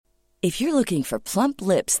If you're looking for plump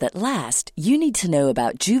lips that last, you need to know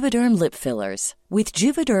about Juvederm lip fillers. With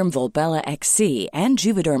Juvederm Volbella XC and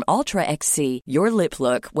Juvederm Ultra XC, your lip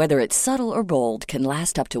look, whether it's subtle or bold, can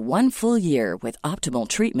last up to 1 full year with optimal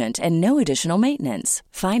treatment and no additional maintenance.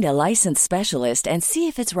 Find a licensed specialist and see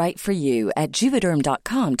if it's right for you at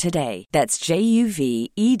Juvederm.com today. That's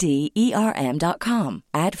JUVEDERM.com.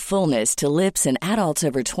 Add fullness to lips in adults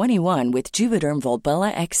over 21 with Juvederm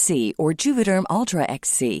Volbella XC or Juvederm Ultra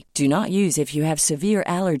XC. Do not use if you have severe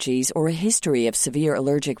allergies or a history of severe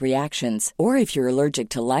allergic reactions, or if you're allergic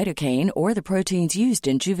to lidocaine or the proteins used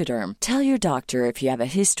in Juvederm. Tell your doctor if you have a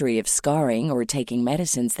history of scarring or taking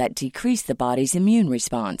medicines that decrease the body's immune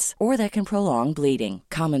response or that can prolong bleeding.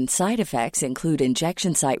 Common side effects include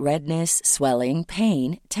injection site redness, swelling,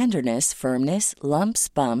 pain, tenderness, firmness, lumps,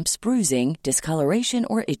 bumps, bruising, discoloration,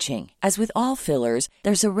 or itching. As with all fillers,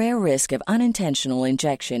 there's a rare risk of unintentional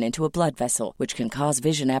injection into a blood vessel, which can cause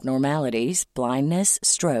vision abnormalities, blindness,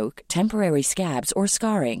 stroke, temporary scabs, or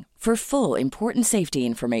scarring. For full, important safety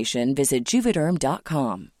information, visit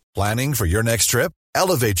Juvederm.com. Planning for your next trip?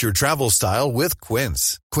 Elevate your travel style with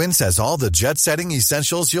Quince. Quince has all the jet-setting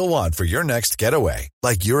essentials you'll want for your next getaway,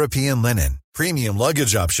 like European linen, premium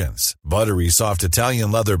luggage options, buttery soft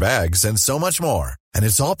Italian leather bags, and so much more. And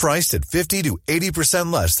it's all priced at 50 to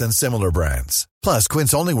 80% less than similar brands. Plus,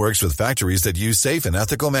 Quince only works with factories that use safe and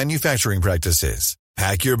ethical manufacturing practices.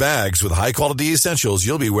 Pack your bags with high-quality essentials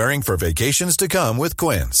you'll be wearing for vacations to come with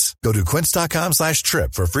Quince. Go to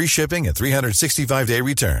quince.com/trip for free shipping and 365-day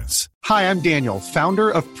returns. Hi, I'm Daniel, founder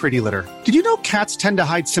of Pretty Litter. Did you know cats tend to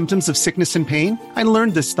hide symptoms of sickness and pain? I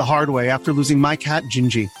learned this the hard way after losing my cat,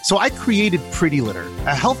 Gingy. So I created Pretty Litter,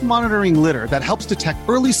 a health monitoring litter that helps detect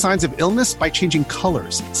early signs of illness by changing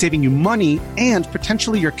colors, saving you money and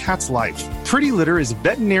potentially your cat's life. Pretty Litter is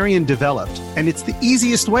veterinarian developed, and it's the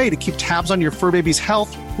easiest way to keep tabs on your fur baby's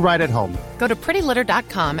health right at home. Go to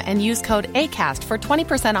prettylitter.com and use code ACAST for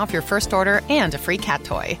 20% off your first order and a free cat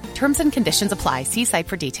toy. Terms and conditions apply. See site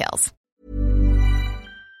for details.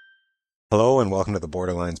 Hello and welcome to the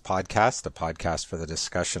Borderlines Podcast, a podcast for the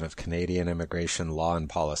discussion of Canadian immigration law and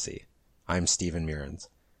policy. I'm Stephen Mearns.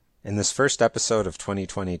 In this first episode of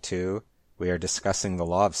 2022, we are discussing the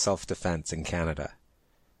law of self-defense in Canada.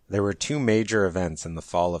 There were two major events in the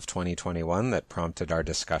fall of 2021 that prompted our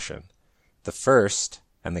discussion. The first,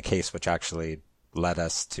 and the case which actually led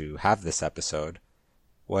us to have this episode,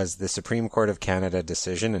 was the Supreme Court of Canada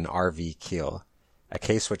decision in R.V. Khill, a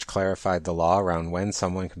case which clarified the law around when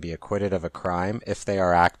someone can be acquitted of a crime if they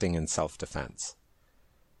are acting in self-defense.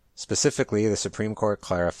 Specifically, the Supreme Court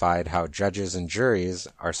clarified how judges and juries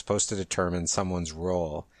are supposed to determine someone's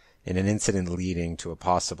role in an incident leading to a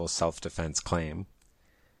possible self-defense claim.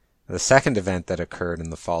 The second event that occurred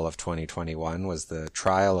in the fall of 2021 was the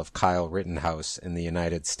trial of Kyle Rittenhouse in the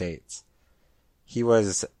United States. He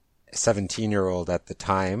was a 17-year-old at the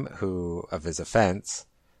time of his offense,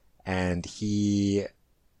 and he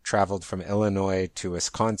traveled from Illinois to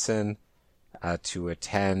Wisconsin to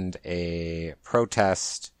attend a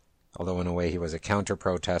protest, although in a way he was a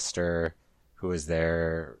counter-protester who was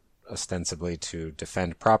there ostensibly to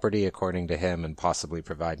defend property, according to him, and possibly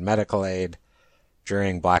provide medical aid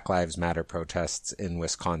during Black Lives Matter protests in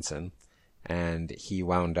Wisconsin. And he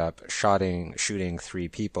wound up shooting 3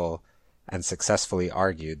 people and successfully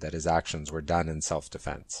argued that his actions were done in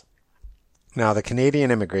self-defense. Now, the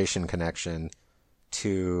Canadian immigration connection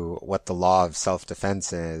to what the law of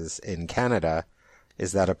self-defense is in Canada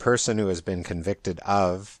is that a person who has been convicted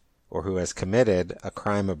of or who has committed a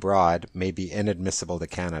crime abroad may be inadmissible to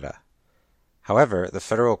Canada. However, the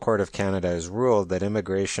Federal Court of Canada has ruled that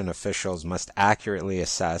immigration officials must accurately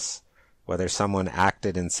assess whether someone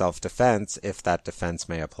acted in self-defense if that defense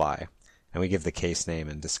may apply. And we give the case name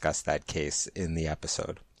and discuss that case in the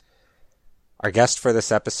episode. Our guest for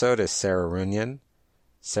this episode is Sarah Runyon.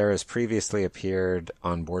 Sarah has previously appeared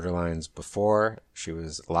on Borderlines before. She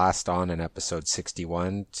was last on in episode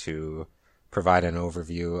 61 to provide an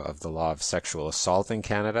overview of the law of sexual assault in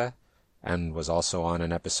Canada, and was also on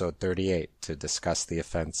in episode 38 to discuss the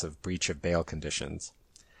offense of breach of bail conditions.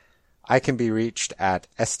 I can be reached at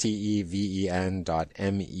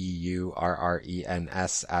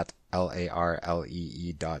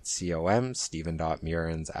steven.meurrens@larlee.com,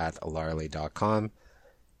 stephen.meurrens@alarley.com.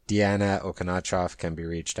 Deanna Okanachoff can be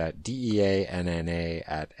reached at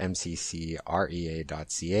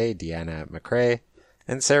deanna@mccrea.ca, Deanna@McRae,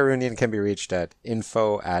 and Sarah Runyon can be reached at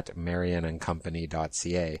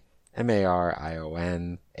info@marionandcompany.ca,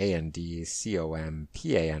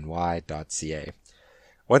 marionandcompany.ca.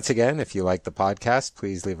 Once again, if you like the podcast,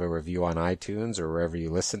 please leave a review on iTunes or wherever you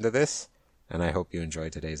listen to this, and I hope you enjoy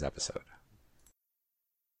today's episode.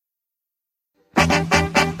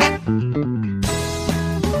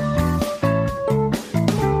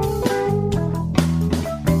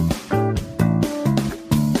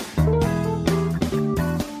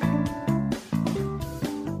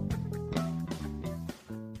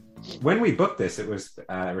 When we booked this, it was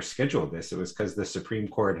or scheduled this, it was because the Supreme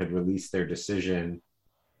Court had released their decision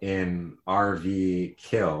in RV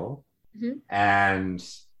Khill, and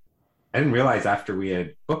I didn't realize after we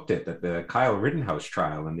had booked it that the Kyle Rittenhouse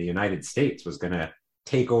trial in the United States was going to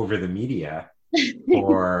take over the media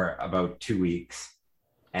for about 2 weeks,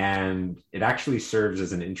 and it actually serves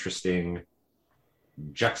as an interesting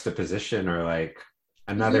juxtaposition, or like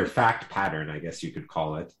another fact pattern, I guess you could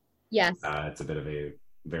call it. Yes. It's a bit of a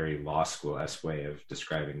very law school-esque way of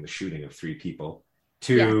describing the shooting of 3 people,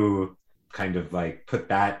 to kind of like put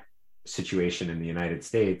that situation in the United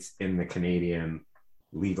States in the Canadian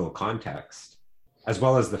legal context, as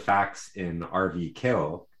well as the facts in RV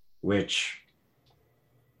Khill, which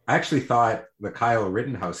I actually thought the Kyle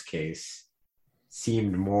Rittenhouse case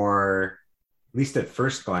seemed more, at least at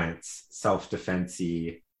first glance,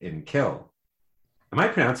 self-defense-y in Khill. Am I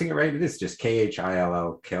pronouncing it right? It is just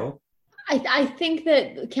Khill, Khill? I think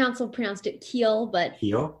that counsel pronounced it Khill, but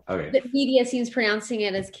Khill? Okay. the media seems pronouncing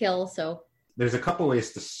it as Khill. So there's a couple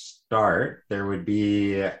ways to start. There would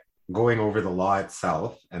be going over the law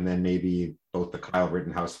itself, and then maybe both the Kyle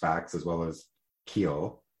Rittenhouse facts as well as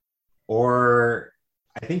Khill. Or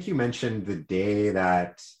I think you mentioned the day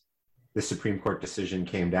that the Supreme Court decision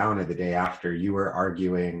came down, or the day after, you were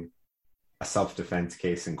arguing a self-defense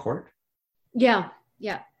case in court. Yeah. Do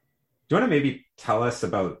you want to maybe tell us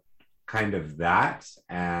about kind of that,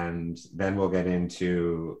 and then we'll get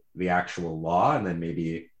into the actual law, and then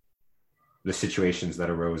maybe the situations that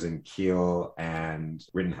arose in Khill and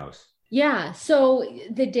Rittenhouse? Yeah. So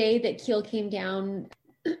the day that Khill came down,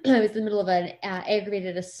 I was in the middle of an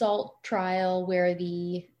aggravated assault trial where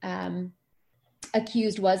the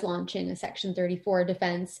accused was launching a Section 34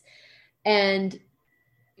 defense. And,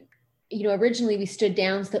 originally we stood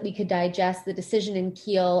down so that we could digest the decision in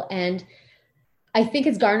Khill. And I think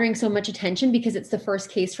it's garnering so much attention because it's the first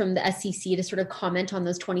case from the SEC to sort of comment on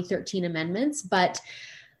those 2013 amendments. But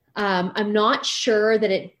I'm not sure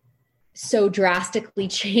that it so drastically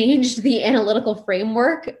changed the analytical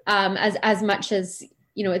framework as much as,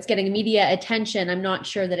 it's getting media attention. I'm not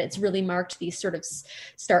sure that it's really marked these sort of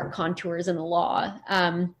stark contours in the law.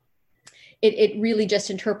 It really just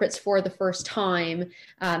interprets for the first time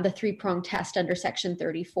the 3-pronged test under Section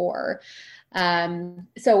 34.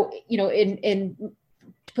 So, to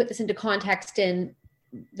put this into context, in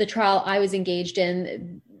the trial I was engaged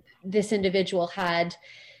in, this individual had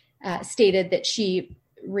stated that she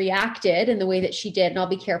reacted in the way that she did, and I'll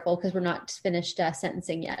be careful because we're not finished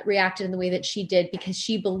sentencing yet, reacted in the way that she did because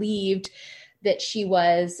she believed that she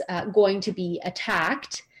was going to be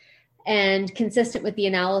attacked. And consistent with the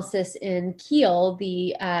analysis in Khill,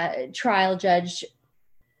 the trial judge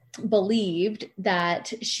believed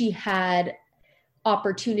that she had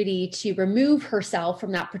opportunity to remove herself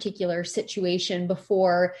from that particular situation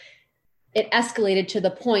before it escalated to the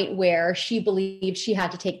point where she believed she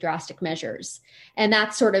had to take drastic measures. And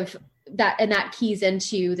that's sort of that keys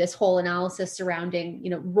into this whole analysis surrounding,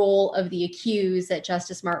 role of the accused that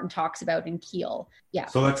Justice Martin talks about in Khill. Yeah.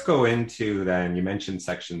 So let's go into then, you mentioned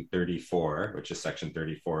Section 34, which is Section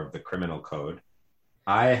 34 of the Criminal Code.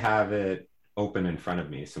 I have it open in front of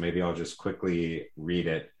me, so maybe I'll just quickly read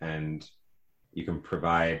it and you can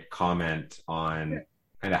provide comment on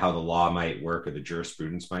kind of how the law might work or the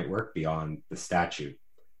jurisprudence might work beyond the statute.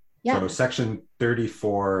 Yeah. So Section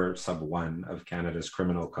 34 sub 1 of Canada's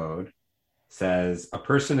Criminal Code says a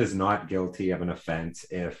person is not guilty of an offense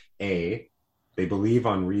if A, they believe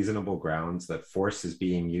on reasonable grounds that force is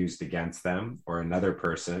being used against them or another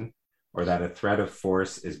person, or that a threat of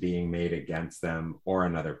force is being made against them or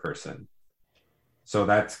another person. So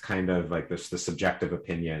that's kind of like the subjective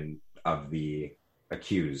opinion of the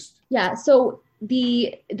accused. Yeah. So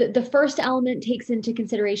the first element takes into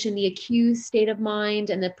consideration the accused's state of mind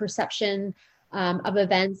and the perception of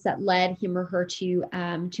events that led him or her to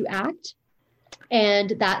act. And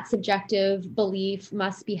that subjective belief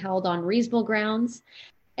must be held on reasonable grounds.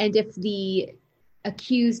 And if the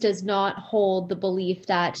accused does not hold the belief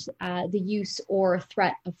that the use or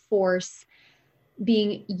threat of force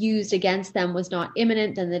being used against them was not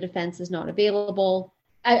imminent, then the defense is not available.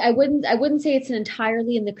 I wouldn't say it's an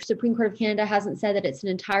entirely, and the Supreme Court of Canada hasn't said that it's an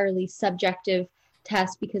entirely subjective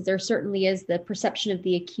test, because there certainly is the perception of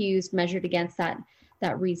the accused measured against that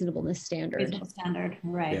reasonableness standard. Reasonable standard,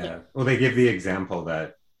 right? Yeah. Well, they give the example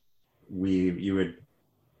that you would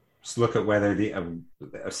just look at whether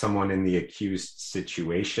someone in the accused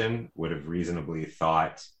situation would have reasonably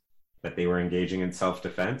thought that they were engaging in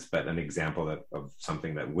self-defense. But an example of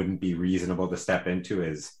something that wouldn't be reasonable to step into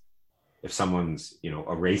is if someone's, a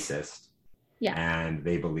racist, and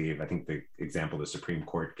they believe, I think the example the Supreme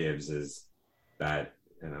Court gives is that,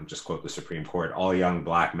 and I'm just quote the Supreme Court, all young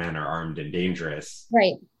Black men are armed and dangerous.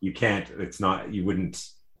 Right. You wouldn't,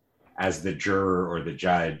 as the juror or the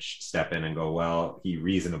judge, step in and go, well, he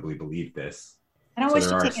reasonably believed this. I don't so wish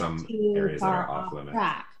there to are take some it too areas that far are off limits.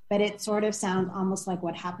 Track, but it sort of sounds almost like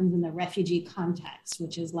what happens in the refugee context,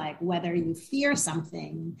 which is like whether you fear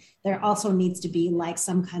something, there also needs to be like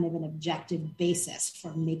some kind of an objective basis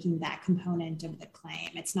for making that component of the claim.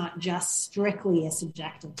 It's not just strictly a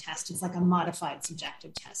subjective test. It's like a modified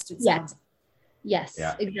subjective test. Yes,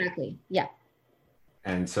 exactly. Yeah.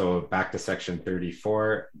 And so back to section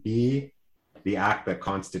 34B, the act that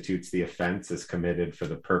constitutes the offense is committed for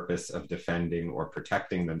the purpose of defending or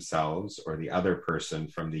protecting themselves or the other person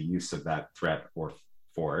from the use of that threat or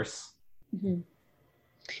force. Mm-hmm.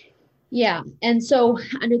 Yeah. And so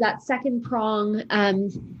under that second prong,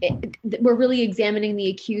 we're really examining the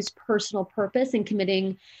accused's personal purpose in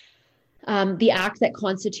committing the act that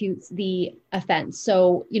constitutes the offense.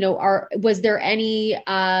 So, was there any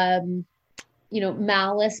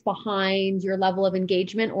malice behind your level of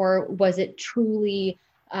engagement, or was it truly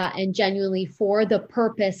and genuinely for the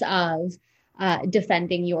purpose of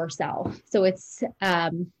defending yourself? So it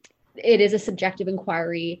is a subjective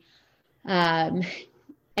inquiry, and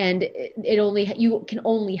you can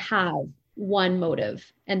only have one motive,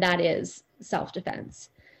 and that is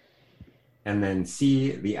self-defense. And then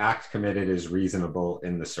C, the act committed is reasonable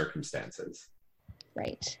in the circumstances.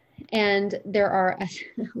 Right. And there are a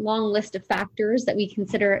long list of factors that we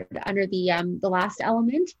consider under the last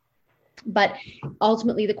element. But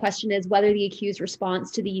ultimately, the question is whether the accused's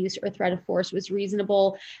response to the use or threat of force was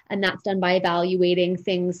reasonable. And that's done by evaluating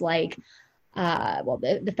things like,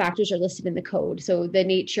 the factors are listed in the code. So the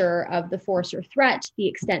nature of the force or threat, the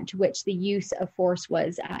extent to which the use of force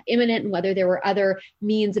was imminent, and whether there were other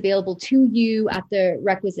means available to you at the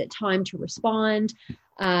requisite time to respond.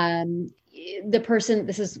 The person,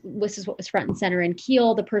 this is what was front and center in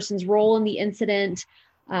Khill, the person's role in the incident,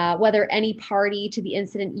 whether any party to the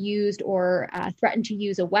incident used or threatened to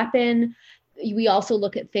use a weapon. We also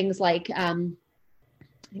look at things like I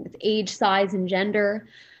think it's age, size, and gender,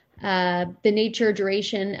 the nature,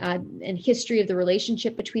 duration, and history of the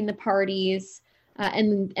relationship between the parties,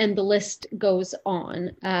 and the list goes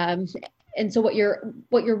on. And so what you're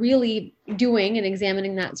really doing and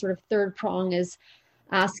examining that sort of third prong is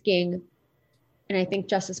asking, and I think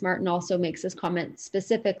Justice Martin also makes this comment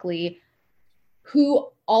specifically, who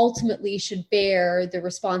ultimately should bear the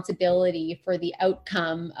responsibility for the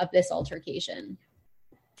outcome of this altercation?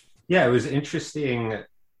 Yeah, it was interesting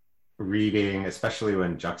reading, especially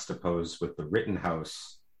when juxtaposed with the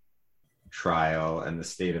Rittenhouse trial and the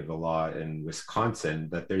state of the law in Wisconsin,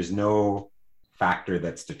 that there's no factor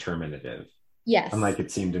that's determinative. Yes. Unlike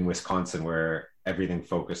it seemed in Wisconsin, where everything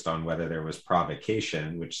focused on whether there was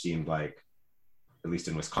provocation, which seemed like, at least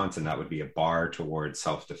in Wisconsin, that would be a bar towards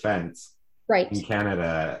self-defense. Right. In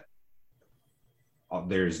Canada,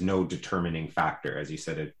 there's no determining factor. As you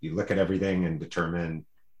said, you look at everything and determine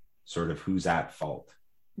sort of who's at fault.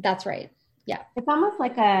 That's right. Yeah. It's almost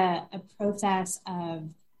like a process of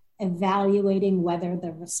evaluating whether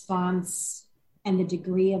the response and the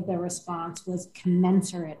degree of the response was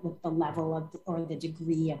commensurate with the level of or the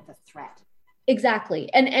degree of the threat. Exactly.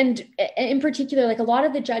 And in particular, like a lot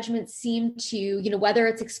of the judgments seem to, whether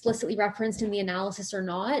it's explicitly referenced in the analysis or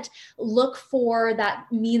not, look for that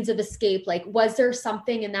means of escape. Like, was there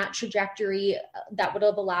something in that trajectory that would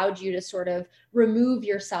have allowed you to sort of remove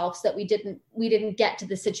yourself so that we didn't get to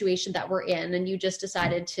the situation that we're in, and you just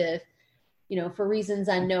decided to, for reasons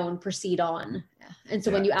unknown, proceed on. And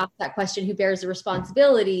so when you ask that question, who bears the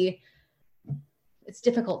responsibility, it's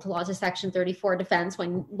difficult to launch a Section 34 defense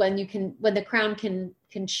when the Crown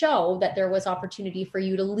can show that there was opportunity for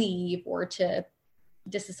you to leave or to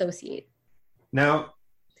disassociate. Now,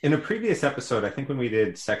 in a previous episode, I think when we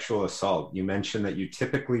did sexual assault, you mentioned that you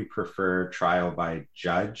typically prefer trial by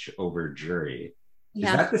judge over jury.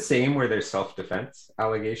 Yeah. Is that the same where there's self-defense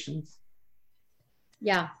allegations?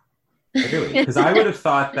 Yeah. Really? Because I would have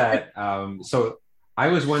thought that, so I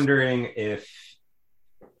was wondering if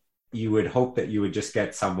you would hope that you would just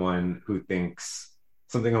get someone who thinks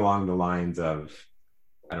something along the lines of,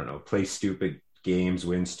 I don't know, play stupid games,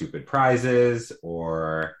 win stupid prizes,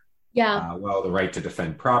 or, the right to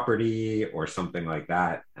defend property or something like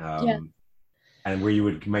that. And where you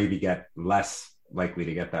would maybe get less likely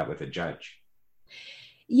to get that with a judge.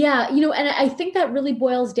 Yeah, and I think that really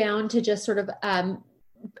boils down to just sort of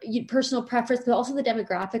personal preference, but also the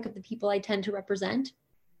demographic of the people I tend to represent.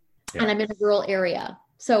 Yeah. And I'm in a rural area.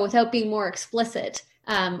 So without being more explicit,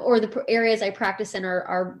 or the areas I practice in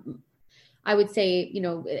are I would say,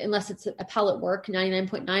 unless it's appellate work,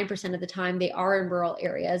 99.9% of the time they are in rural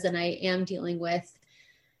areas. And I am dealing with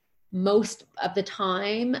most of the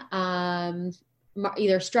time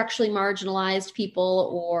either structurally marginalized people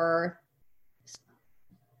or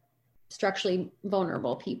structurally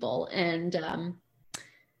vulnerable people. And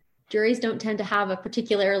juries don't tend to have a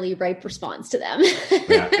particularly ripe response to them.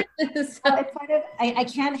 Yeah. So it's kind of, I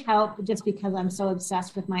can't help, just because I'm so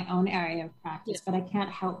obsessed with my own area of practice, but I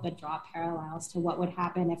can't help but draw parallels to what would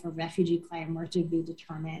happen if a refugee claim were to be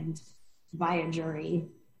determined by a jury,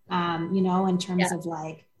 in terms of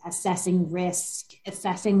like assessing risk,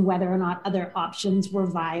 assessing whether or not other options were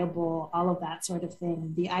viable, all of that sort of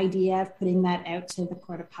thing. The idea of putting that out to the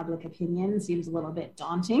court of public opinion seems a little bit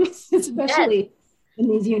daunting, especially in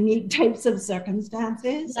these unique types of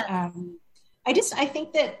circumstances. I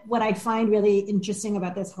think that what I find really interesting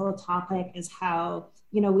about this whole topic is how,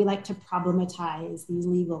 we like to problematize these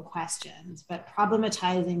legal questions, but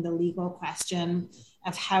problematizing the legal question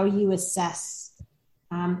of how you assess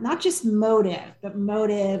not just motive, but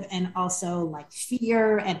motive and also like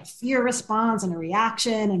fear and fear response and a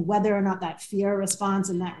reaction, and whether or not that fear response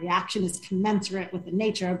and that reaction is commensurate with the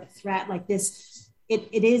nature of the threat. Like this,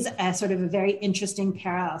 it is a sort of a very interesting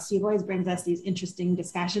parallel. Steve always brings us these interesting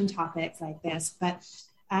discussion topics like this, but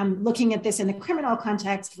looking at this in the criminal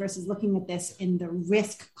context versus looking at this in the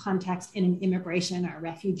risk context in an immigration or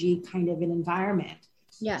refugee kind of an environment.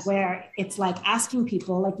 Yes. Where it's like asking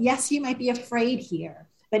people like, yes, you might be afraid here,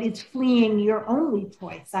 but it's fleeing your only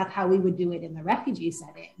choice. That's how we would do it in the refugee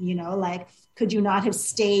setting. Like, could you not have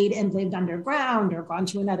stayed and lived underground or gone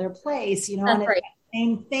to another place? And it's the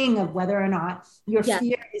same thing of whether or not your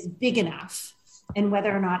fear is big enough, and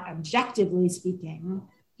whether or not, objectively speaking,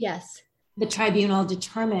 the tribunal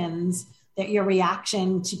determines that your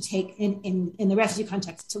reaction to take in the refugee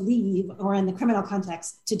context to leave, or in the criminal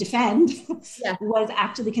context to defend, was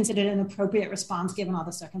actually considered an appropriate response given all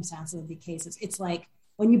the circumstances of the cases. It's like,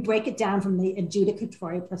 when you break it down from the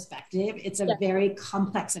adjudicatory perspective, it's a very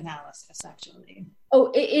complex analysis, actually.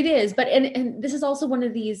 Oh, it is. But, and this is also one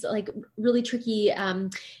of these like really tricky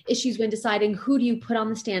issues when deciding who do you put on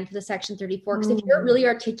the stand for the Section 34. Because if you're a really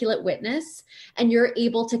articulate witness and you're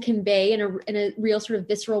able to convey in a real sort of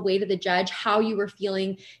visceral way to the judge how you were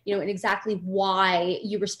feeling, and exactly why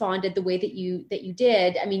you responded the way that you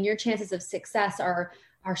did, I mean, your chances of success are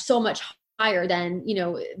so much higher than,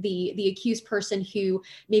 the accused person who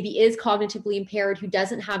maybe is cognitively impaired, who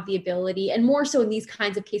doesn't have the ability, and more so in these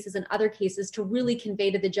kinds of cases and other cases, to really convey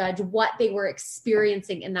to the judge what they were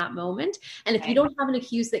experiencing in that moment. And if you don't have an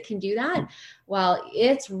accused that can do that, well,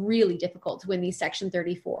 it's really difficult to win these Section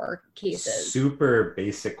 34 cases. Super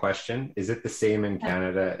basic question. Is it the same in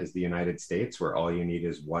Canada as the United States, where all you need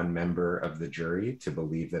is one member of the jury to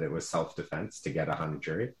believe that it was self-defense to get a hung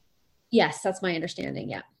jury? Yes, that's my understanding.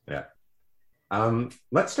 Yeah.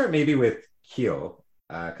 Let's start maybe with Khill,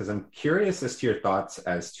 because I'm curious as to your thoughts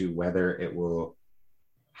as to whether it will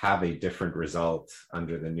have a different result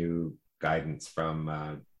under the new guidance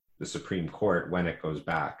from the Supreme Court when it goes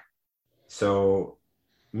back. So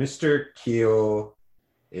Mr. Khill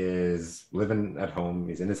is living at home.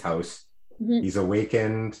 He's in his house. Mm-hmm. He's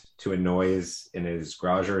awakened to a noise in his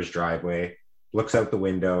garage or his driveway, looks out the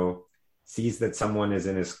window, sees that someone is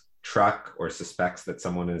in his truck, or suspects that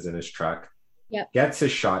someone is in his truck. Gets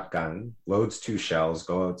his shotgun, loads 2 shells,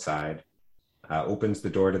 go outside, opens the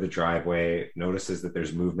door to the driveway, notices that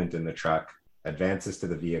there's movement in the truck, advances to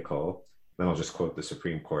the vehicle. Then I'll just quote the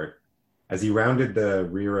Supreme Court. As he rounded the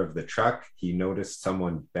rear of the truck, he noticed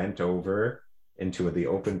someone bent over into the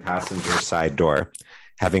open passenger side door.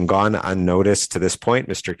 Having gone unnoticed to this point,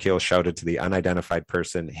 Mr. Khill shouted to the unidentified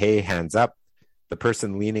person, "Hey, hands up." The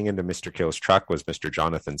person leaning into Mr. Khill's truck was Mr.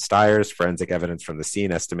 Jonathan Stiers. Forensic evidence from the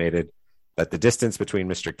scene estimated that the distance between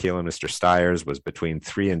Mr. Khill and Mr. Stiers was between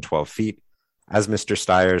 3 and 12 feet. As Mr.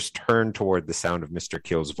 Stiers turned toward the sound of Mr.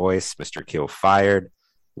 Khill's voice, Mr. Khill fired,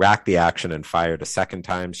 racked the action, and fired a second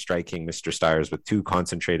time, striking Mr. Stiers with 2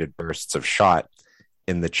 concentrated bursts of shot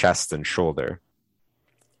in the chest and shoulder.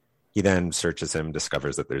 He then searches him,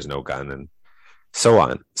 discovers that there's no gun, and so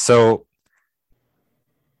on. So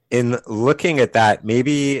in looking at that,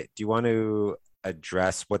 maybe do you want to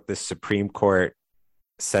address what the Supreme Court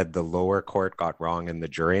said the lower court got wrong in the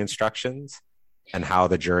jury instructions, and how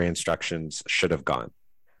the jury instructions should have gone?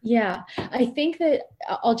 Yeah, I think that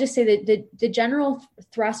I'll just say that the general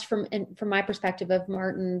thrust from my perspective of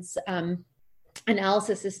Martin's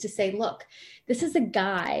analysis is to say, look, this is a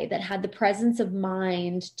guy that had the presence of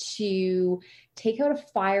mind to take out a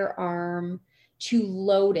firearm, to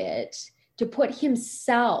load it, to put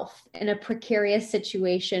himself in a precarious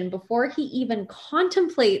situation before he even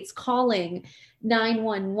contemplates calling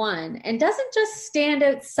 911, and doesn't just stand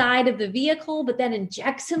outside of the vehicle, but then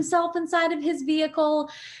injects himself inside of his vehicle.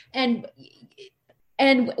 And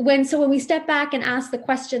when we step back and ask the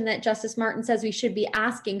question that Justice Martin says we should be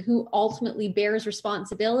asking, who ultimately bears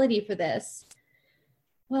responsibility for this?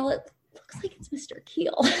 Well, it looks like it's Mr.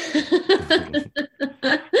 Khill.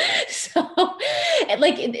 So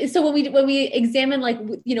when we examine,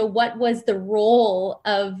 what was the role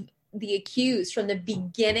of the accused from the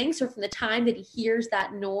beginning, so from the time that he hears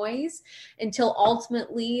that noise until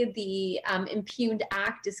ultimately the impugned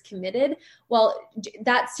act is committed, well,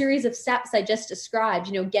 that series of steps I just described,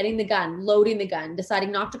 getting the gun, loading the gun,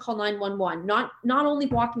 deciding not to call 911, not only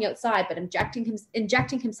walking outside, but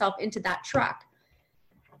injecting himself into that truck.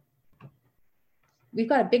 We've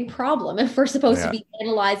got a big problem if we're supposed to be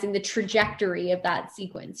analyzing the trajectory of that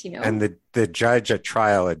sequence, And the judge at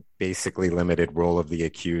trial had basically limited role of the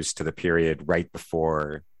accused to the period right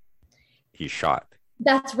before he shot.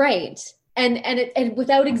 That's right. And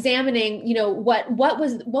without examining, what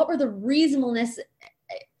was the reasonableness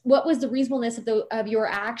of your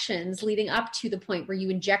actions leading up to the point where you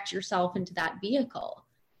inject yourself into that vehicle.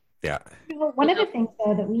 Yeah. One of the things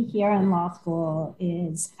though that we hear in law school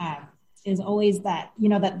is always that,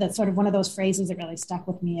 that sort of one of those phrases that really stuck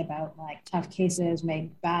with me about like tough cases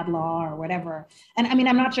make bad law or whatever. And I mean,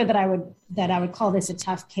 I'm not sure that I would call this a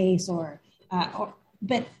tough case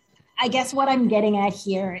but I guess what I'm getting at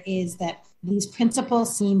here is that these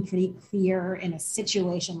principles seem pretty clear in a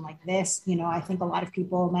situation like this. I think a lot of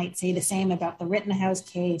people might say the same about the Rittenhouse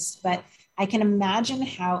case, but I can imagine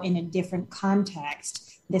how in a different context,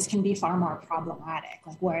 this can be far more problematic,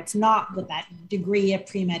 like where it's not with that degree of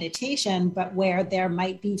premeditation, but where there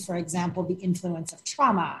might be, for example, the influence of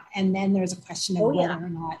trauma. And then there's a question of whether or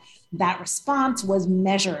not that response was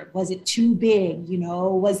measured. Was it too big?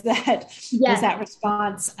 Was that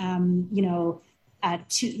response,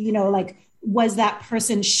 was that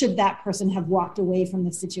person, should that person have walked away from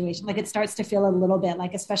the situation? Like it starts to feel a little bit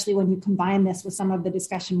like, especially when you combine this with some of the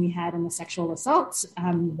discussion we had in the sexual assaults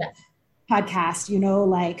podcast,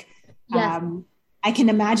 I can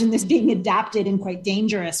imagine this being adapted in quite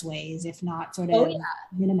dangerous ways, if not sort of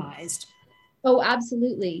minimized. Oh,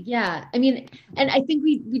 absolutely. Yeah. I mean, and I think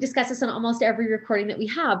we discuss this on almost every recording that we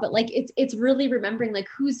have, but like, it's really remembering like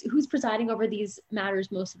who's presiding over these matters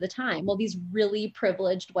most of the time. Well, these really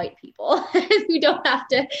privileged white people who don't have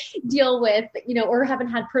to deal with, or haven't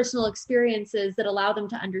had personal experiences that allow them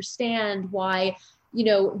to understand why,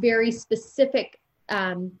 very specific,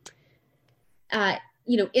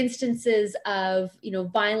 instances of,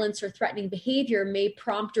 violence or threatening behavior may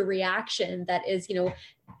prompt a reaction that is,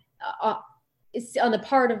 is on the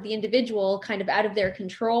part of the individual kind of out of their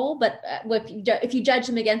control. But if you judge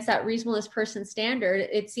them against that reasonableness person standard,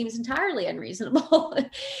 it seems entirely unreasonable.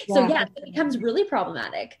 So it becomes really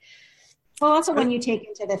problematic. Well, also when you take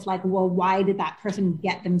into this, like, well, why did that person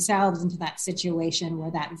get themselves into that situation where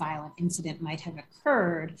that violent incident might have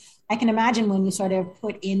occurred? I can imagine when you sort of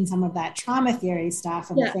put in some of that trauma theory stuff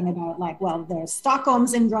and the thing about like, well, there's Stockholm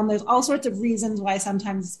syndrome, there's all sorts of reasons why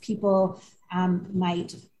sometimes people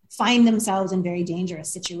might find themselves in very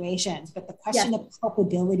dangerous situations. But the question of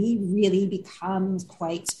culpability really becomes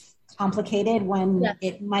quite complicated when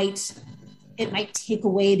it might take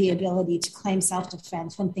away the ability to claim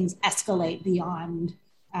self-defense when things escalate beyond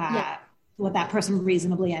what that person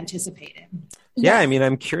reasonably anticipated. Yeah, I mean,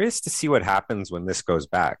 I'm curious to see what happens when this goes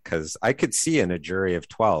back, because I could see in a jury of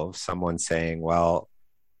 12 someone saying, well,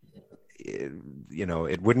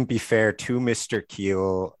 it wouldn't be fair to Mr.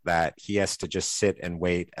 Khill that he has to just sit and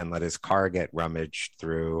wait and let his car get rummaged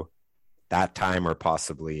through that time, or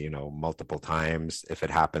possibly, multiple times if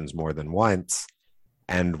it happens more than once.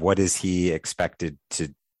 And what is he expected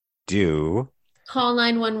to do? Call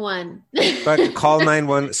 911. But call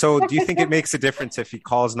 911. So do you think it makes a difference if he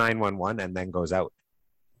calls 911 and then goes out?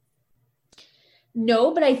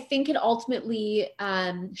 No, but I think it ultimately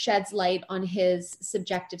sheds light on his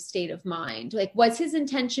subjective state of mind. Like, was his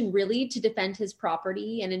intention really to defend his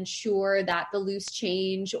property and ensure that the loose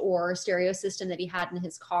change or stereo system that he had in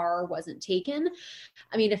his car wasn't taken?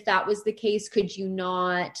 I mean, if that was the case, could you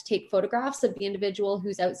not take photographs of the individual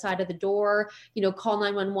who's outside of the door, call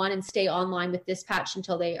 911 and stay online with dispatch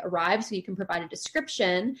until they arrive so you can provide a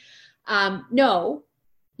description? No.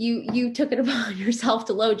 You took it upon yourself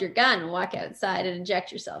to load your gun and walk outside and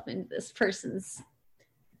inject yourself into this person's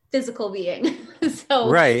physical being. So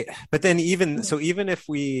right. But then even if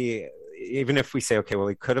we say, okay, well,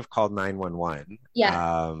 we could have called 911.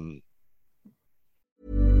 Yeah.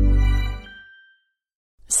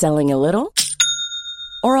 Selling a little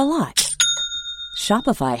or a lot?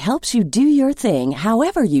 Shopify helps you do your thing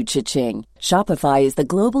however you cha-ching. Shopify is the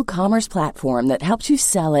global commerce platform that helps you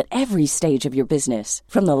sell at every stage of your business.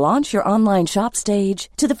 From the launch your online shop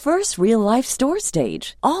stage to the first real-life store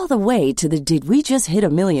stage, all the way to the did we just hit a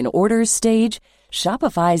million orders stage.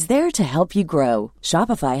 Shopify is there to help you grow.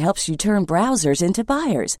 Shopify helps you turn browsers into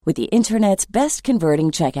buyers with the internet's best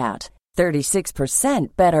converting checkout.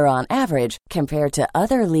 36% better on average compared to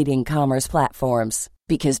other leading commerce platforms.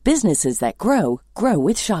 Because businesses that grow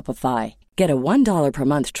with Shopify. Get a $1 per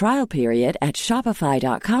month trial period at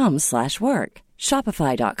shopify.com/work.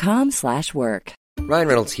 Shopify.com/work. Ryan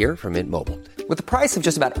Reynolds here from Mint Mobile. With the price of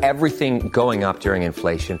just about everything going up during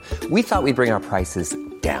inflation, we thought we'd bring our prices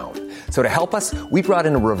down. So to help us, we brought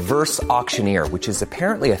in a reverse auctioneer, which is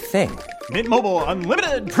apparently a thing. Mint Mobile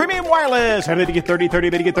Unlimited Premium Wireless. How to get 30,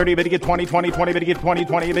 30, bit to get 30, bit to get 20, 20, 20, bit to get 20,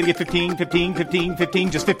 20, bit to get 15, 15, 15,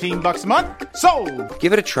 15, just $15 a month? Sold!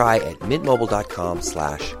 Give it a try at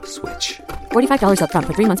mintmobile.com/switch. $45 up front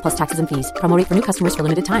for 3 months plus taxes and fees. Promo rate for new customers for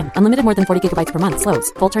limited time. Unlimited more than 40 gigabytes per month.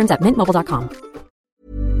 Slows full terms at mintmobile.com.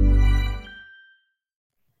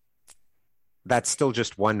 That's still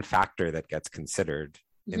just one factor that gets considered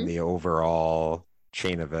in the overall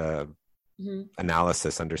chain of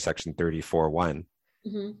analysis under Section 34(1).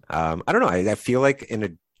 I don't know. I feel like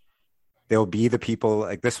there'll be the people,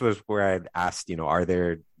 like this was where I'd asked, are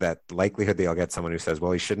there that likelihood they'll get someone who says,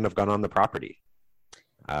 well, he shouldn't have gone on the property.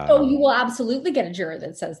 You will absolutely get a juror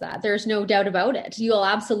that says that. There's no doubt about it. You will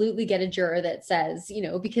absolutely get a juror that says,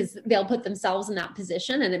 because they'll put themselves in that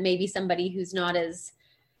position, and it may be somebody who's not as,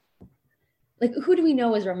 like, who do we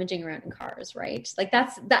know is rummaging around in cars, right? Like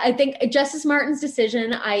I think Justice Martin's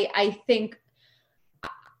decision, I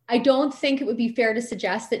don't think it would be fair to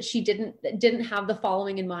suggest that she didn't have the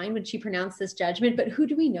following in mind when she pronounced this judgment, but who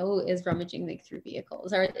do we know is rummaging through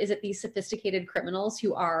vehicles? Or is it these sophisticated criminals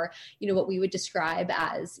who are, what we would describe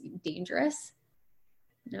as dangerous?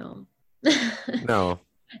 No. No.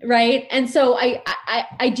 Right. And so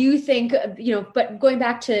I do think, but going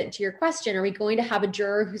back to your question, are we going to have a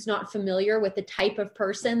juror who's not familiar with the type of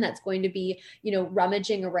person that's going to be,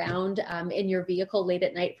 rummaging around in your vehicle late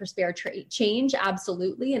at night for spare change?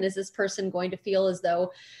 Absolutely. And is this person going to feel as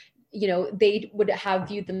though, they would have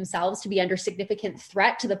viewed themselves to be under significant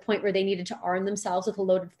threat to the point where they needed to arm themselves with a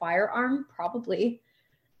loaded firearm? Probably.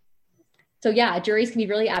 So yeah, juries can be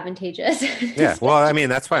really advantageous. Yeah. Well, I mean,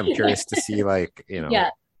 that's why I'm curious to see, like,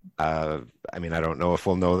 Yeah. I don't know if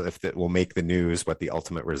we'll know if it will make the news, what the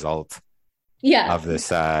ultimate result of this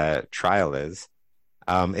trial is.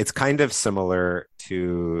 It's kind of similar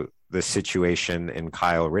to the situation in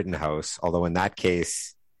Kyle Rittenhouse, although in that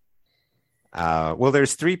case,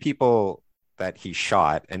 there's 3 people that he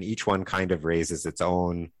shot, and each one kind of raises its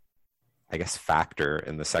own, I guess, factor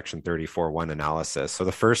in the Section 34(1) analysis. So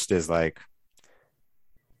the first is like,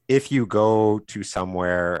 if you go to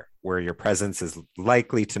somewhere where your presence is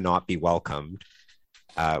likely to not be welcomed,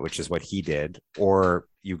 which is what he did, or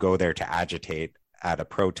you go there to agitate at a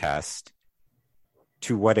protest,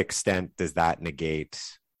 to what extent does that negate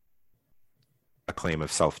a claim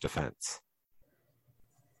of self-defense?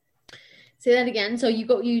 Say that again. So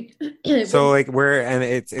so like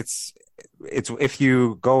it's if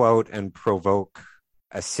you go out and provoke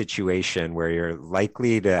a situation where you're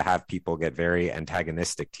likely to have people get very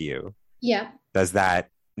antagonistic to you. Yeah. Does that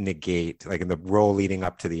negate, like in the role leading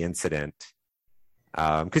up to the incident?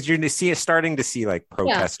 Because you're starting to see like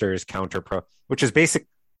protesters, which is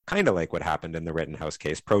kind of like what happened in the Rittenhouse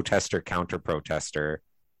case, protester, counter protester.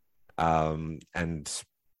 And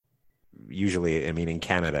usually, I mean, in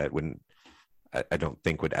Canada, it I don't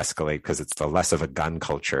think would escalate because it's less of a gun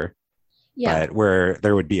culture. Yeah. But where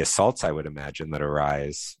there would be assaults, I would imagine, that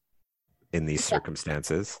arise in these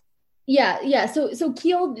circumstances. Yeah. So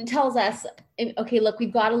Khill tells us, okay, look,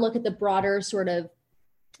 we've got to look at the broader sort of,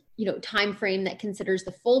 time frame that considers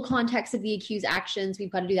the full context of the accused actions.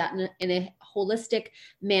 We've got to do that in a holistic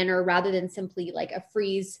manner rather than simply like a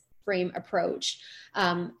freeze frame approach.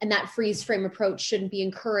 And that freeze frame approach shouldn't be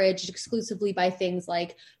encouraged exclusively by things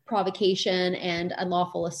like provocation and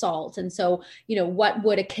unlawful assault. And so, what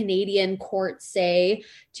would a Canadian court say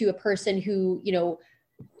to a person who,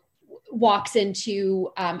 walks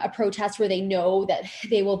into a protest where they know that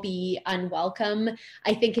they will be unwelcome?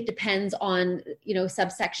 I think it depends on,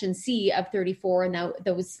 subsection C of 34 and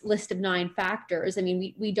those list of 9 factors. I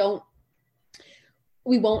mean, we don't,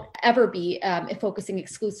 we won't ever be focusing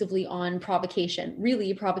exclusively on provocation.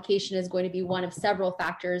 Really, provocation is going to be one of several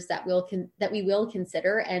factors that we will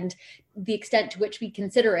consider, and the extent to which we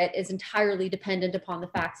consider it is entirely dependent upon the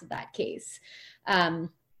facts of that case. I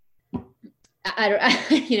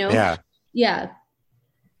don't, yeah.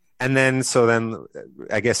 And then, so then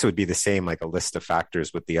I guess it would be the same, like a list of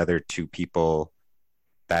factors with the other two people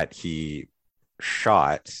that he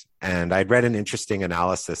shot. And I'd read an interesting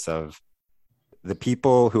analysis of the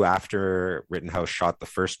people who, after Rittenhouse shot the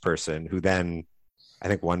first person, who then, I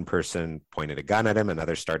think one person pointed a gun at him,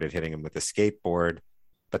 another started hitting him with a skateboard,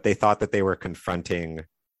 but they thought that they were confronting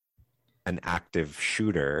an active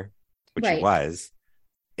shooter, which Right. he was.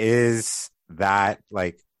 Is that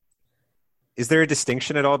like, is there a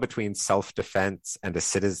distinction at all between self-defense and a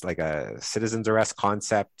citizen's arrest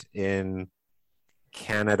concept in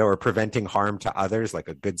Canada, or preventing harm to others, like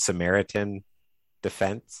a Good Samaritan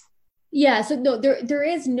defense? Yeah. So no, there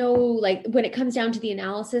is no, like, when it comes down to the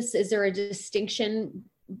analysis, is there a distinction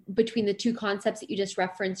between the two concepts that you just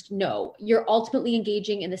referenced? No, you're ultimately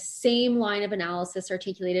engaging in the same line of analysis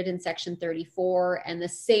articulated in section 34, and the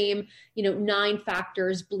same, 9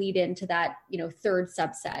 factors bleed into that, third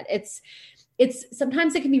subset. It's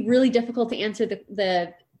sometimes it can be really difficult to answer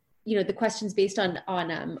the questions based on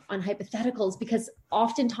hypotheticals, because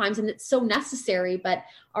oftentimes, and it's so necessary, but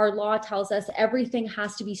our law tells us everything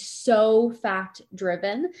has to be so fact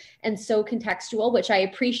driven and so contextual, which I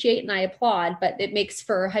appreciate and I applaud, but it makes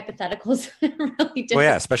for hypotheticals really difficult. Well,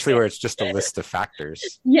 yeah, especially where it's just a list of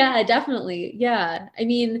factors. Yeah, definitely. Yeah. I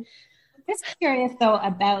mean, I'm just curious though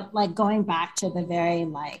about like going back to the very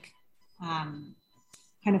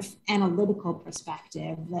kind of analytical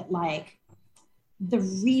perspective, that like the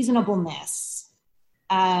reasonableness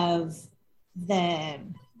of the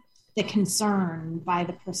concern by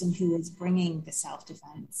the person who is bringing the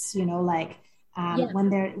self-defense,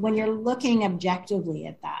 when you're looking objectively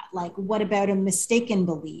at that, like what about a mistaken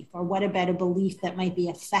belief, or what about a belief that might be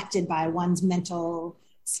affected by one's mental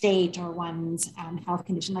state or one's health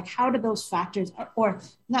condition? Like how do those factors, or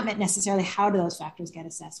not necessarily how do those factors get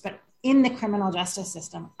assessed, but in the criminal justice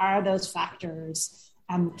system, are those factors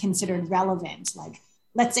considered relevant? Like,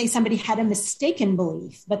 let's say somebody had a mistaken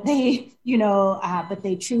belief, but they, but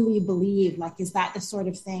they truly believe, like, is that the sort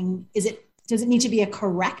of thing? Does it need to be a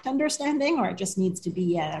correct understanding, or it just needs to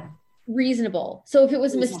be a reasonable? So if it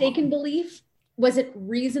was a mistaken belief, was it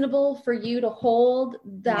reasonable for you to hold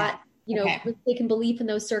that, mistaken belief in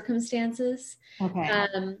those circumstances? Okay.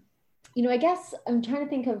 I guess I'm trying to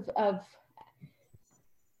think of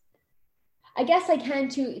I guess I can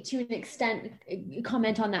to an extent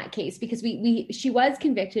comment on that case, because she was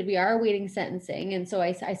convicted. We are awaiting sentencing, and so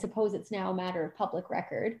I suppose it's now a matter of public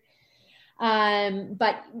record.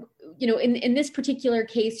 But in this particular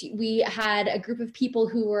case, we had a group of people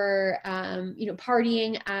who were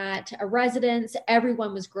partying at a residence.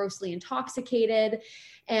 Everyone was grossly intoxicated,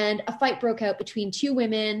 and a fight broke out between 2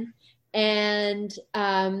 women, and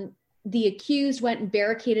the accused went and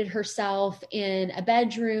barricaded herself in a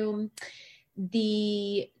bedroom.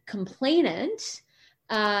 The complainant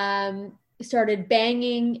started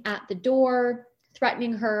banging at the door,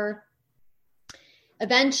 threatening her.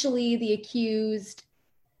 Eventually, the accused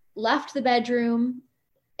left the bedroom,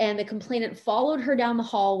 and the complainant followed her down the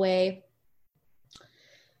hallway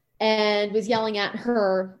and was yelling at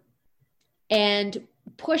her and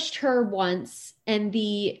pushed her once. And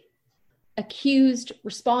the accused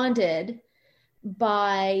responded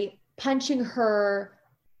by punching her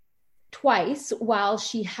twice while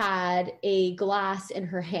she had a glass in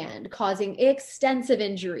her hand, causing extensive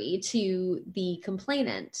injury to the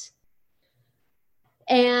complainant.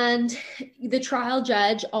 And the trial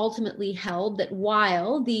judge ultimately held that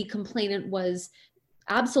while the complainant was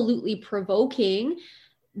absolutely provoking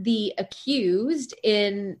the accused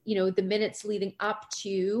in, the minutes leading up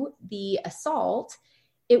to the assault,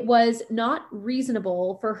 it was not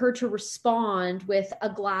reasonable for her to respond with a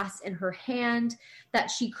glass in her hand, that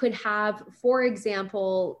she could have, for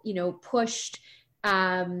example, pushed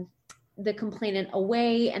the complainant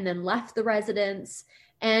away and then left the residence.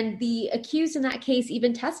 And the accused in that case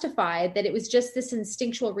even testified that it was just this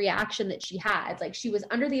instinctual reaction that she had. Like, she was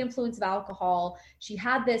under the influence of alcohol. She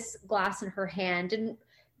had this glass in her hand, and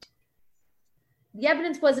the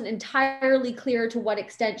evidence wasn't entirely clear to what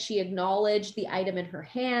extent she acknowledged the item in her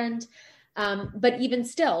hand. But even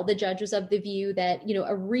still, the judge was of the view that,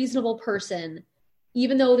 a reasonable person,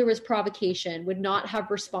 even though there was provocation, would not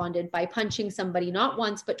have responded by punching somebody not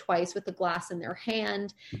once, but twice with the glass in their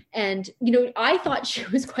hand. And, I thought she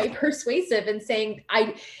was quite persuasive in saying,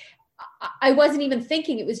 I wasn't even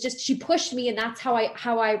thinking. It was just, she pushed me and that's how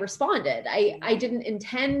I responded. I didn't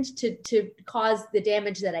intend to cause the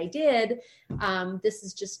damage that I did. This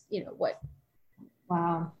is just, what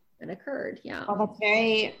occurred. Yeah. Well, that's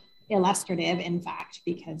very illustrative, in fact,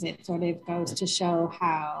 because it sort of goes to show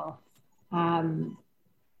how,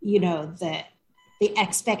 the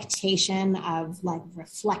expectation of like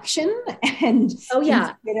reflection and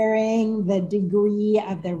considering the degree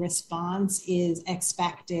of the response is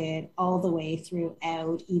expected all the way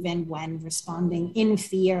throughout, even when responding in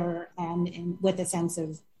fear and with a sense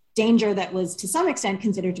of danger that was to some extent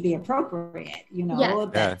considered to be appropriate,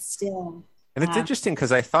 but still. And it's interesting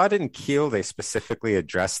because I thought in Khill, they specifically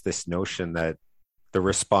addressed this notion that the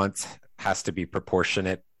response has to be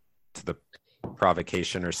proportionate to the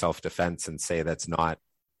provocation or self-defense, and say that's not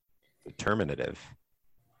determinative.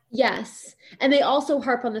 Yes. And they also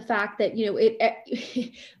harp on the fact that,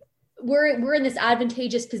 we're in this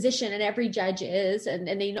advantageous position, and every judge is, and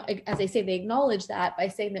they, as I say, they acknowledge that by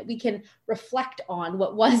saying that we can reflect on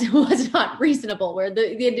what was not reasonable, where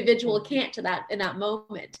the individual can't in that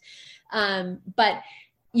moment. But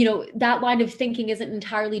that line of thinking isn't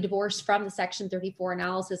entirely divorced from the Section 34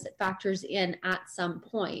 analysis. It factors in at some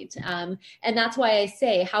point. And that's why I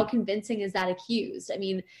say, how convincing is that accused? I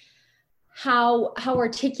mean, how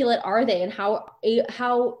articulate are they, and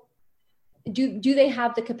how do they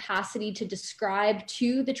have the capacity to describe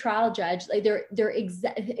to the trial judge like their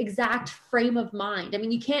exact frame of mind? I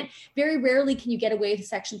mean, very rarely can you get away with a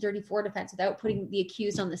Section 34 defense without putting the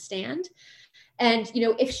accused on the stand. And,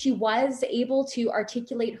 if she was able to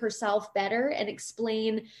articulate herself better and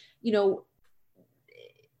explain, the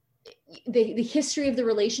history of the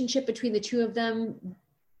relationship between the two of them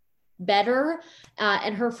better,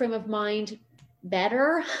 and her frame of mind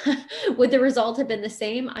better, would the result have been the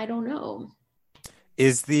same? I don't know.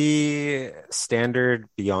 Is the standard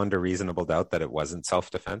beyond a reasonable doubt that it wasn't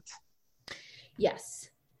self-defense? Yes.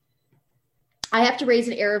 I have to raise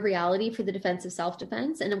an error of reality for the defense of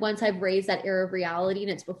self-defense. And once I've raised that error of reality and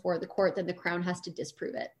it's before the court, then the Crown has to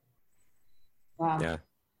disprove it. Wow. Yeah.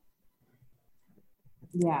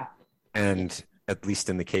 Yeah. And at least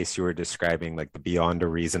in the case you were describing, like the beyond a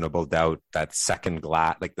reasonable doubt, that second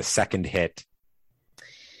like the second hit.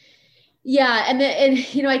 Yeah. And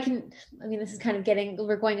this is kind of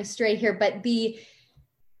we're going astray here, but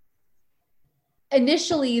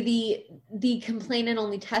initially, the complainant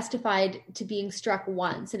only testified to being struck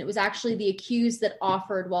once, and it was actually the accused that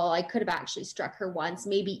offered, well, I could have actually struck her once,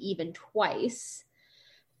 maybe even twice.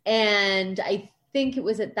 And I think it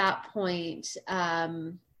was at that point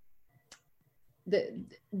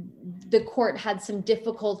the court had some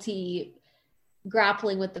difficulty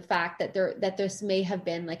grappling with the fact that this may have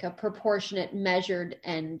been like a proportionate, measured,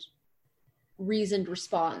 and reasoned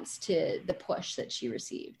response to the push that she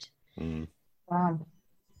received. Mm. Wow.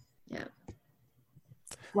 Yeah.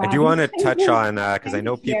 Wow. I do want to touch on, because I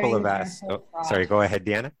know people have asked. Sorry, go ahead,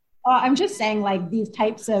 Deanna. I'm just saying, like, these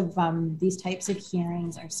types of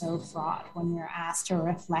hearings are so fraught when you're asked to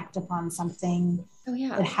reflect upon something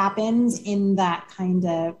that happens in that kind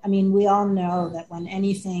of. I mean, we all know that when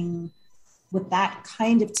anything with that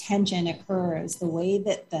kind of tension occurs, the way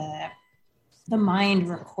that the mind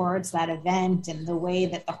records that event and the way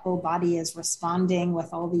that the whole body is responding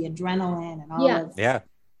with all the adrenaline and all of the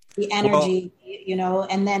energy,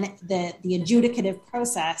 and then the adjudicative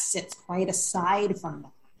process sits quite aside from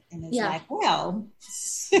that and is like, well,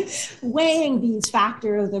 weighing these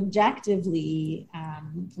factors objectively.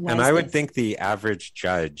 And I would think the average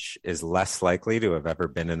judge is less likely to have ever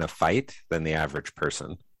been in a fight than the average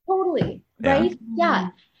person. Totally. Right. Yeah.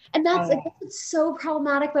 And that's what's so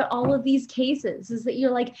problematic about all of these cases is that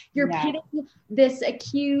you're pitting this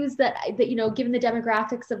accused that given the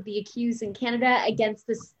demographics of the accused in Canada against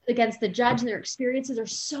the judge, and their experiences are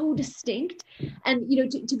so distinct. And,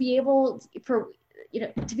 to be able to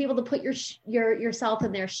put yourself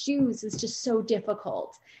in their shoes is just so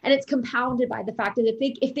difficult. And it's compounded by the fact that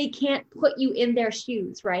if they can't put you in their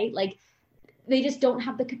shoes, right? Like they just don't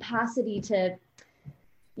have the capacity to,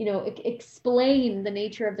 explain the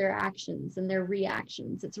nature of their actions and their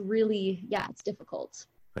reactions. It's really, it's difficult.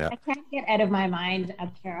 Yeah. I can't get out of my mind a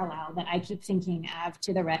parallel that I keep thinking of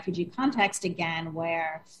to the refugee context again,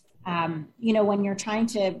 where, when you're trying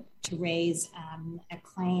to raise a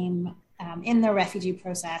claim in the refugee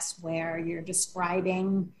process where you're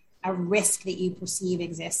describing a risk that you perceive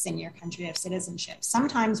exists in your country of citizenship.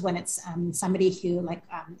 Sometimes when it's somebody who, like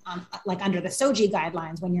under the SOGI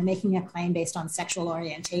guidelines, when you're making a claim based on sexual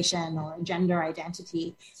orientation or gender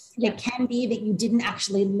identity, it can be that you didn't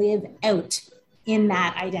actually live out in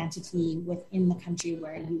that identity within the country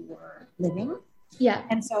where you were living. Yeah.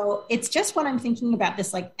 And so it's just when I'm thinking about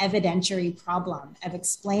this like evidentiary problem of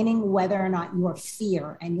explaining whether or not your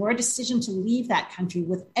fear and your decision to leave that country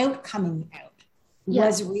without coming out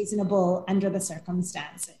was reasonable under the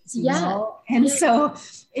circumstances, you know? And so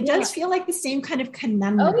it does feel like the same kind of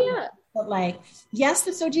conundrum. Oh, yeah. But like, yes,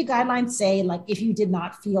 the SOGI guidelines say like, if you did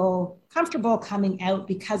not feel comfortable coming out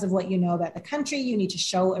because of what you know about the country, you need to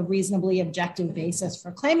show a reasonably objective basis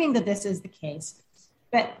for claiming that this is the case.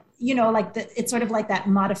 But, you know, like it's sort of like that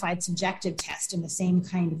modified subjective test in the same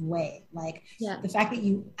kind of way. Like the fact that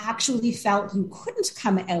you actually felt you couldn't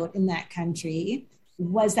come out in that country,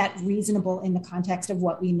 was that reasonable in the context of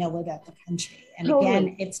what we know about the country? And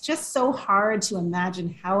again, it's just so hard to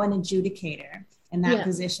imagine how an adjudicator in that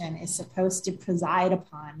position is supposed to preside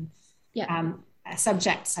upon a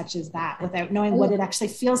subject such as that without knowing what it actually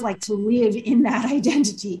feels like to live in that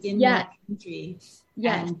identity in that country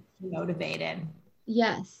and motivated.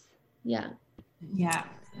 Yes. Yeah. Yeah.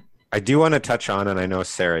 I do want to touch on, and I know,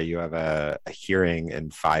 Sarah, you have a hearing in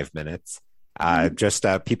 5 minutes.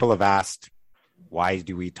 People have asked, why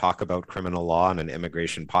do we talk about criminal law on an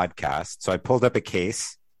immigration podcast? So I pulled up a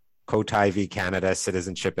case, Kotai v. Canada,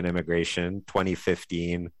 Citizenship and Immigration,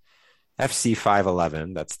 2015, FC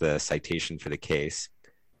 511. That's the citation for the case.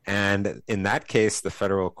 And in that case, the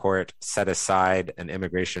federal court set aside an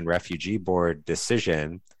Immigration Refugee Board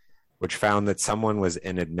decision, which found that someone was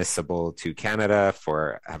inadmissible to Canada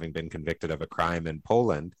for having been convicted of a crime in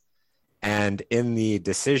Poland. And in the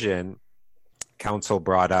decision, counsel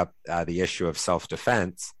brought up the issue of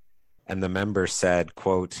self-defense, and the member said,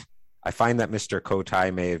 quote, "I find that Mr.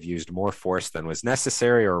 Kotai may have used more force than was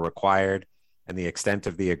necessary or required, and the extent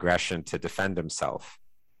of the aggression to defend himself,"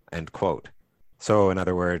 end quote. So in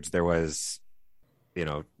other words, there was,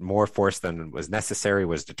 more force than was necessary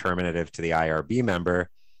was determinative to the IRB member,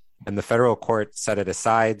 and the federal court set it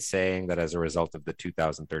aside, saying that as a result of the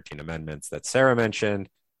 2013 amendments that Sarah mentioned,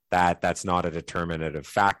 that's not a determinative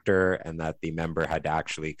factor, and that the member had to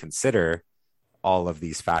actually consider all of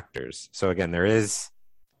these factors. So again, there is,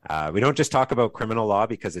 we don't just talk about criminal law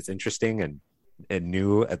because it's interesting and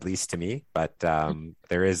new, at least to me, but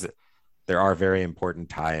there are very important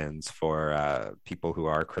tie-ins for people who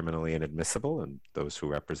are criminally inadmissible and those who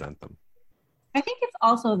represent them. I think it's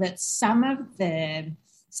also that some of the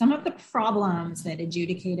problems that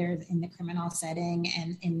adjudicators in the criminal setting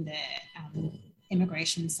and in the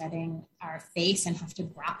immigration setting face and have to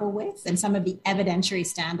grapple with, and some of the evidentiary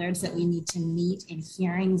standards that we need to meet in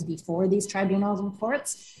hearings before these tribunals and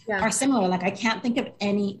courts are similar. Like I can't think of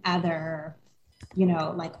any other,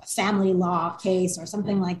 like family law case or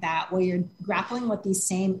something like that, where you're grappling with these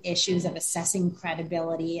same issues of assessing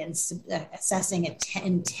credibility and assessing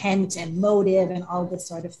intent and motive and all this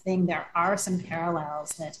sort of thing. There are some parallels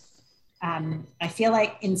that I feel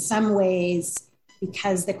like in some ways,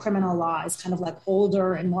 because the criminal law is kind of like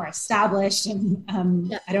older and more established and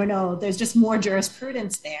I don't know, there's just more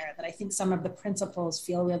jurisprudence there, that I think some of the principles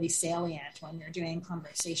feel really salient when you're doing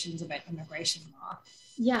conversations about immigration law.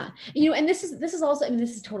 Yeah. And this is also,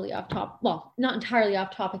 this is totally off topic. Well, not entirely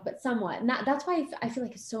off topic, but somewhat. And that's why I feel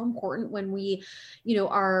like it's so important when we,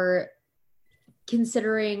 are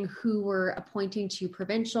considering who we're appointing to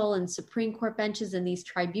provincial and Supreme Court benches in these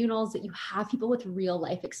tribunals, that you have people with real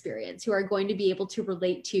life experience who are going to be able to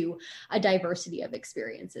relate to a diversity of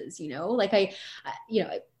experiences, like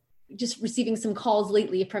just receiving some calls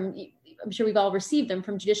lately from, I'm sure we've all received them,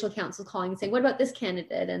 from judicial counsel calling and saying, what about this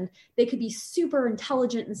candidate? And they could be super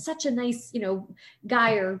intelligent and such a nice,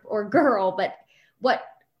 guy or girl, but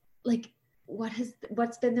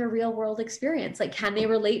what's been their real world experience? Like, can they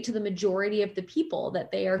relate to the majority of the people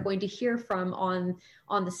that they are going to hear from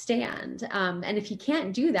on the stand? And if you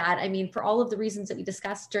can't do that, for all of the reasons that we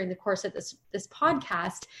discussed during the course of this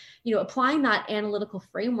podcast, applying that analytical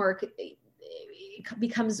framework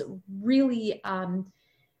becomes really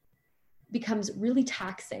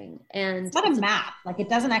taxing. And it's not a map. Like, it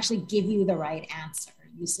doesn't actually give you the right answer.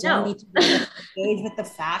 You still need to engage with the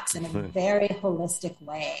facts in a very holistic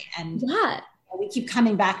way. And we keep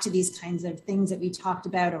coming back to these kinds of things that we talked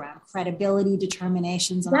about around credibility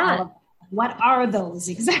determinations and all of that. What are those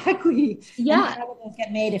exactly? Yeah. And how do those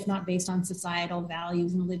get made if not based on societal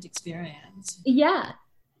values and lived experience? Yeah.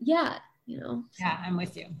 Yeah. Yeah, I'm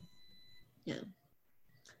with you. Yeah.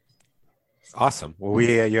 Awesome. Well,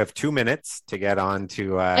 you have 2 minutes to get on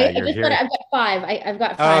to I've got 5. I've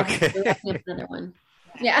got 5. Okay. We're wrapping up another one.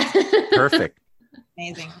 Yeah. Perfect.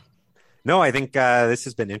 Amazing. No, I think this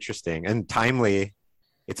has been interesting and timely.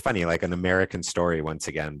 It's funny, like an American story once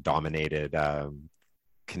again dominated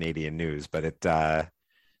Canadian news, but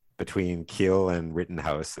between Khill and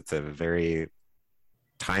Rittenhouse, it's a very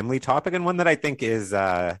timely topic, and one that I think is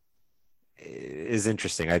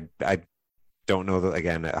interesting. I don't know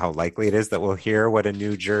again how likely it is that we'll hear what a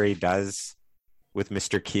new jury does with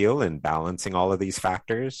Mr. Khill and balancing all of these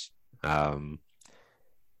factors. I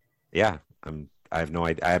have no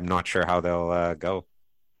idea. I'm not sure how they'll go.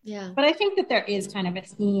 Yeah. But I think that there is kind of a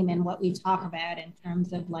theme in what we talk about in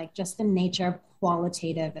terms of like just the nature of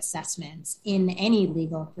qualitative assessments in any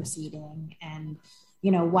legal proceeding. And,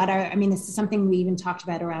 this is something we even talked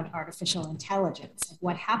about around artificial intelligence. Like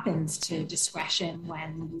what happens to discretion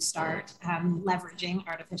when you start leveraging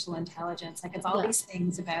artificial intelligence? Like it's all these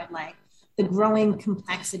things about like the growing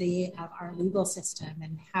complexity of our legal system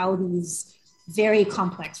and how these very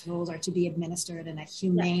complex rules are to be administered in a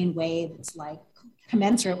humane way that's like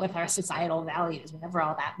commensurate with our societal values, whatever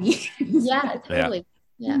all that means. Yeah, totally.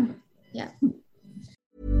 Yeah.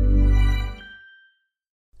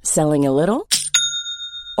 Selling a little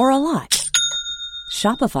or a lot?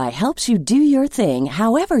 Shopify helps you do your thing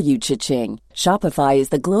however you cha-ching. Shopify is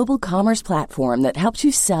the global commerce platform that helps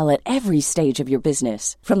you sell at every stage of your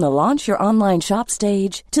business. From the launch your online shop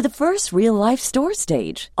stage to the first real life store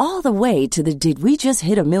stage, all the way to the did we just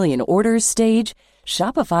hit a million orders stage.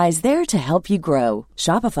 Shopify is there to help you grow.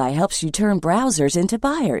 Shopify helps you turn browsers into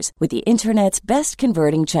buyers with the internet's best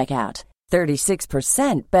converting checkout.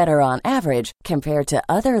 36% better on average compared to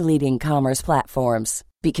other leading commerce platforms.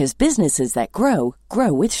 Because businesses that grow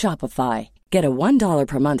with Shopify. Get a $1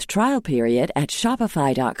 per month trial period at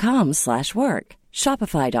shopify.com/work.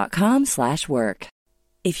 Shopify.com/work.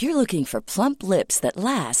 If you're looking for plump lips that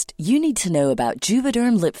last, you need to know about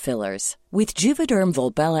Juvederm lip fillers. With Juvederm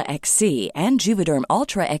Volbella XC and Juvederm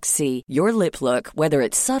Ultra XC, your lip look, whether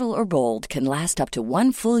it's subtle or bold, can last up to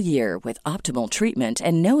 1 full year with optimal treatment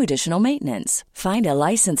and no additional maintenance. Find a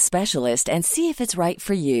licensed specialist and see if it's right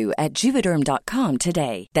for you at Juvederm.com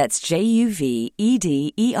today. That's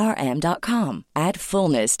JUVEDERM.com. Add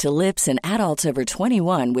fullness to lips in adults over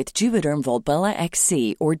 21 with Juvederm Volbella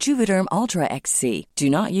XC or Juvederm Ultra XC. Do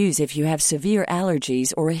not use if you have severe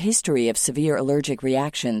allergies or a history of severe allergic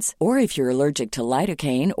reactions, or if you're allergic to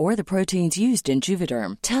lidocaine or the proteins used in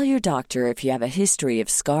Juvederm. Tell your doctor if you have a history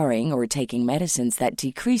of scarring or taking medicines that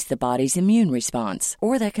decrease the body's immune response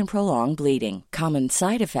or that can prolong bleeding. Common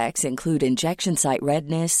side effects include injection site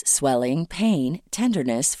redness, swelling, pain,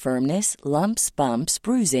 tenderness, firmness, lumps, bumps,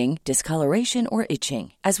 bruising, discoloration, or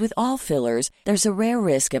itching. As with all fillers, there's a rare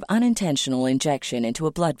risk of unintentional injection into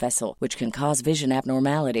a blood vessel, which can cause vision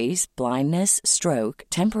abnormalities, blindness, stroke,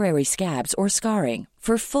 temporary scabs, or scarring.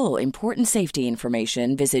 For full important safety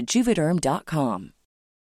information, visit Juvederm.com.